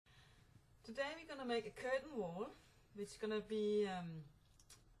Today we're going to make a curtain wall, which is going to be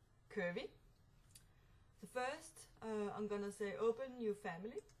curvy. So first I'm going to say open new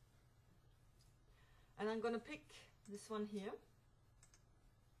family, and I'm going to pick this one here.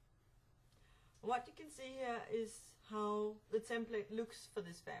 What you can see here is how the template looks for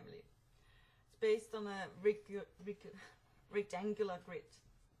this family. It's based on a rectangular grid.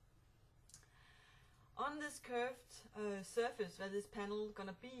 On this curved surface where this panel is going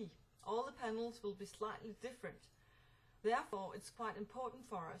to be, all the panels will be slightly different. Therefore, it's quite important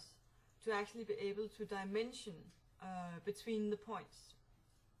for us to actually be able to dimension between the points.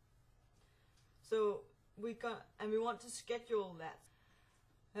 So we want to schedule that.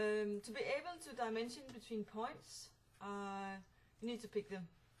 To be able to dimension between points, you need to pick the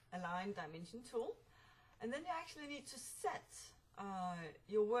Align Dimension tool, and then you actually need to set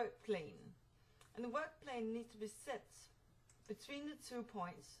your work plane. And the work plane needs to be set between the 2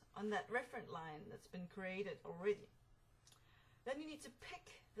 points on that reference line that's been created already. Then you need to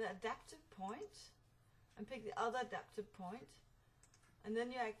pick the adaptive point and pick the other adaptive point, and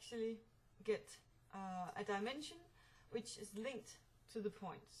then you actually get a dimension which is linked to the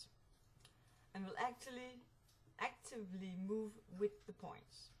points and will actually actively move with the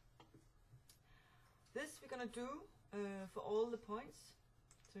points. This we're going to do for all the points.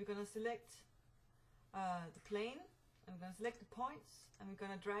 So we're going to select the plane, and we're going to select the points, and we're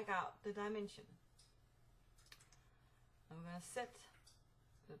going to drag out the dimension. And we're going to set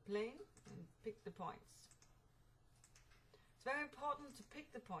the plane and pick the points. It's very important to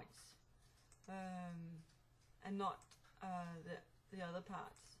pick the points and not the other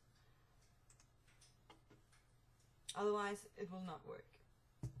parts. Otherwise it will not work.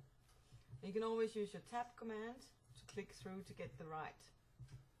 You can always use your tab command to click through to get the right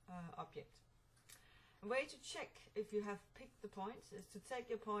object. A way to check if you have picked the points is to take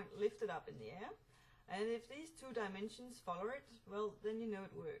your point, lift it up in the air, and if these 2 dimensions follow it, well, then you know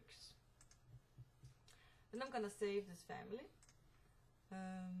it works. Then I'm going to save this family.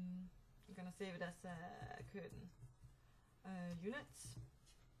 I'm going to save it as a curtain. Units.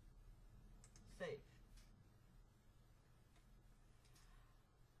 Save.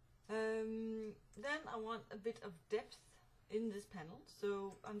 Then I want a bit of depth in this panel,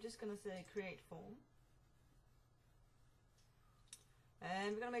 so I'm just going to say create form.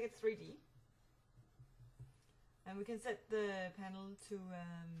 And we're going to make it 3D. And we can set the panel to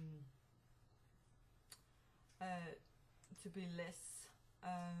be less,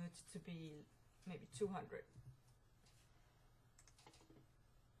 to be maybe 200.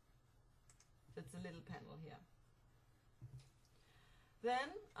 So it's a little panel here.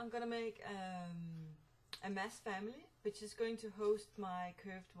 Then I'm going to make a mass family, which is going to host my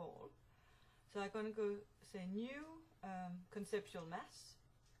curved wall. So I'm going to go say new conceptual mass.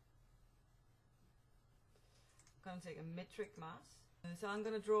 I'm going to take a metric mass. So I'm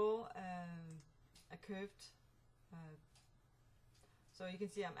going to draw a curved, so you can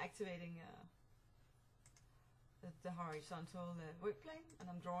see I'm activating the horizontal work plane, and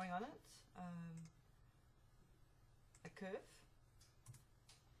I'm drawing on it a curve.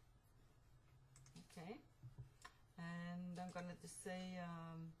 Okay, and I'm going to just say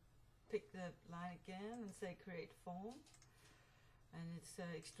pick the line again and say create form, and it's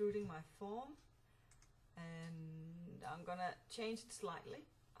extruding my form, and I'm going to change it slightly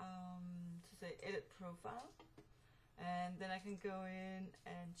to say edit profile, and then I can go in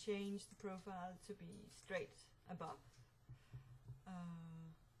and change the profile to be straight above,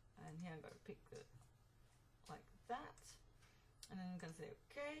 and here I'm going to pick the like that, and then I'm going to say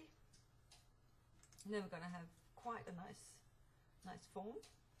OK. And then we're going to have quite a nice form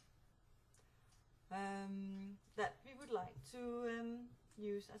that we would like to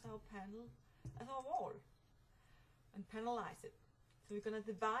use as our panel, as our wall, and panelize it. So we're going to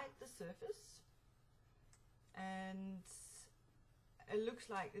divide the surface, and it looks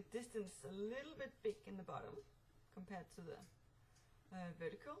like the distance is a little bit big in the bottom compared to the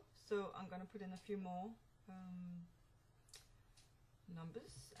vertical. So I'm going to put in a few more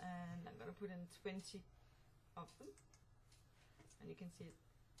numbers, and I'm going to put in 20 of them, and you can see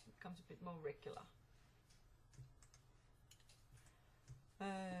it becomes a bit more regular.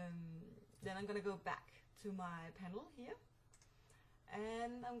 Then I'm going to go back to my panel here,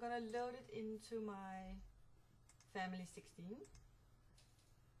 and I'm going to load it into my family 16.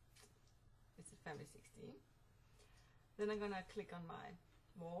 It's a family 16. Then I'm going to click on my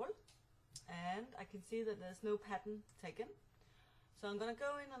wall, and I can see that there's no pattern taken. So I'm going to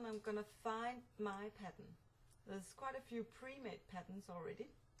go in and I'm going to find my pattern. There's quite a few pre-made patterns already.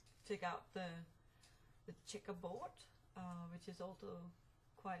 Check out the checkerboard, which is also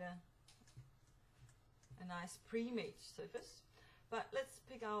quite a a nice pre-made surface. But let's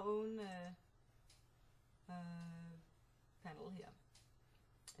pick our own panel here.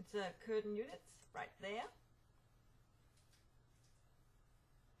 It's a curtain unit right there.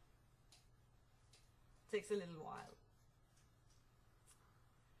 Takes a little while.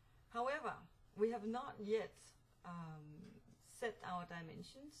 However, we have not yet set our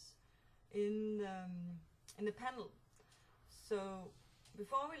dimensions in the panel. So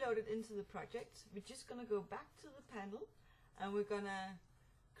before we load it into the project, we're just going to go back to the panel and we're going to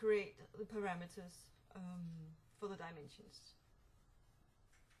create the parameters for the dimensions.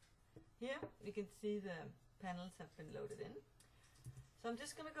 Here you can see the panels have been loaded in. So I'm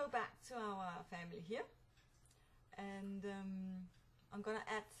just going to go back to our family here, and I'm going to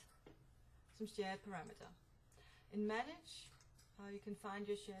add some shared parameter. In manage, you can find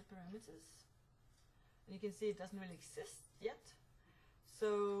your shared parameters, and you can see it doesn't really exist yet.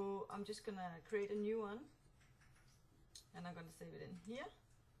 So I'm just going to create a new one, and I'm going to save it in here.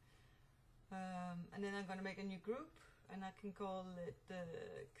 And then I'm going to make a new group, and I can call it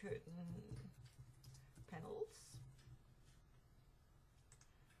curtain panels.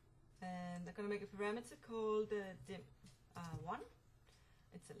 And I'm going to make a parameter called dim1.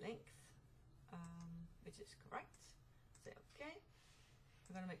 It's a length, which is correct. Say OK.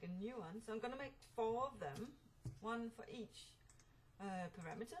 I'm going to make a new one. So I'm going to make 4 of them, one for each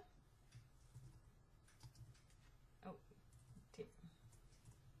parameter. Oh, dim.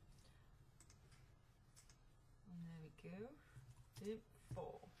 And there we go.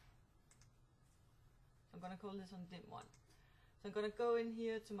 Dim4. I'm going to call this one dim1. So I'm going to go in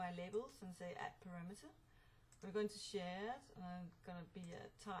here to my labels and say add parameter. We're going to share it, and I'm going to be a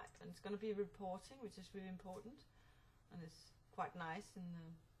type, and it's going to be reporting, which is really important, and it's quite nice in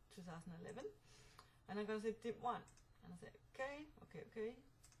 2011. And I'm going to say dim1, and I say okay, okay, okay.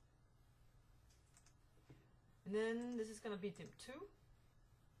 And then this is going to be dim2.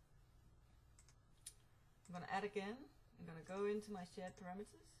 I'm going to add again. I'm going to go into my shared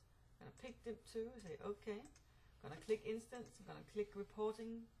parameters. I'm going to pick dim2, say okay. I'm going to click instance. I'm going to click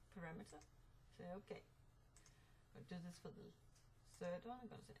reporting parameter. Say okay. I'm going to do this for the third one. I'm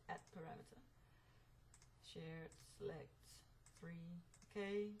going to say add parameter. Shared, select 3.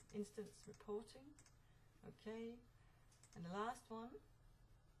 Okay. Instance reporting. Okay. And the last one.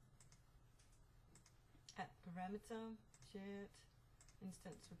 Add parameter. Shared.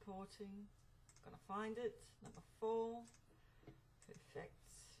 Instance reporting. I'm going to find it. Number 4. Perfect.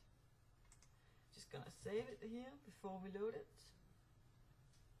 Just going to save it here before we load it.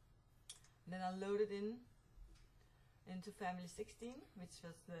 And then I'll load it into family 16, which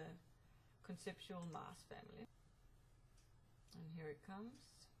was the conceptual mass family. And here it comes.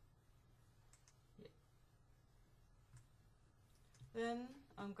 Yeah. Then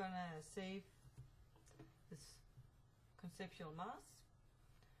I'm going to save this conceptual mass.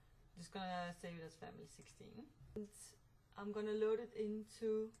 Just going to save it as family 16. And I'm going to load it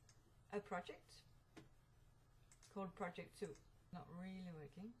into a project called project 2. Not really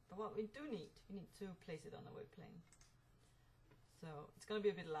working, but what we do need, we need to place it on the work plane. So it's going to be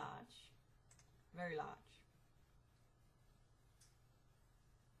a bit large, very large.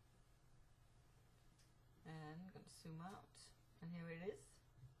 And I'm going to zoom out, and here it is.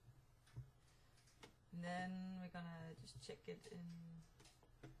 And then we're going to just check it in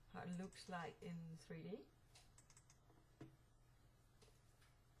how it looks like in 3D.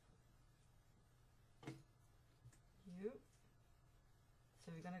 So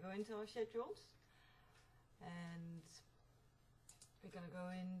we're going to go into our schedules, and we're going to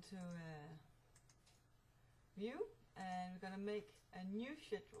go into view, and we're going to make a new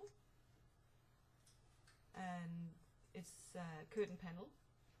schedule, and it's curtain panel.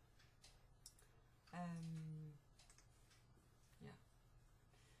 Yeah.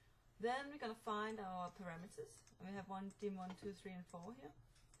 Then we're going to find our parameters, and we have dim1, 2, 3, and 4 here.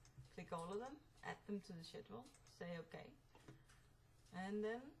 Click all of them, add them to the schedule, say OK. And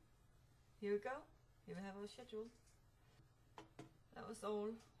then, here we go. Here we have our schedule. That was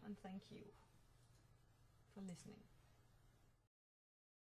all, and thank you for listening.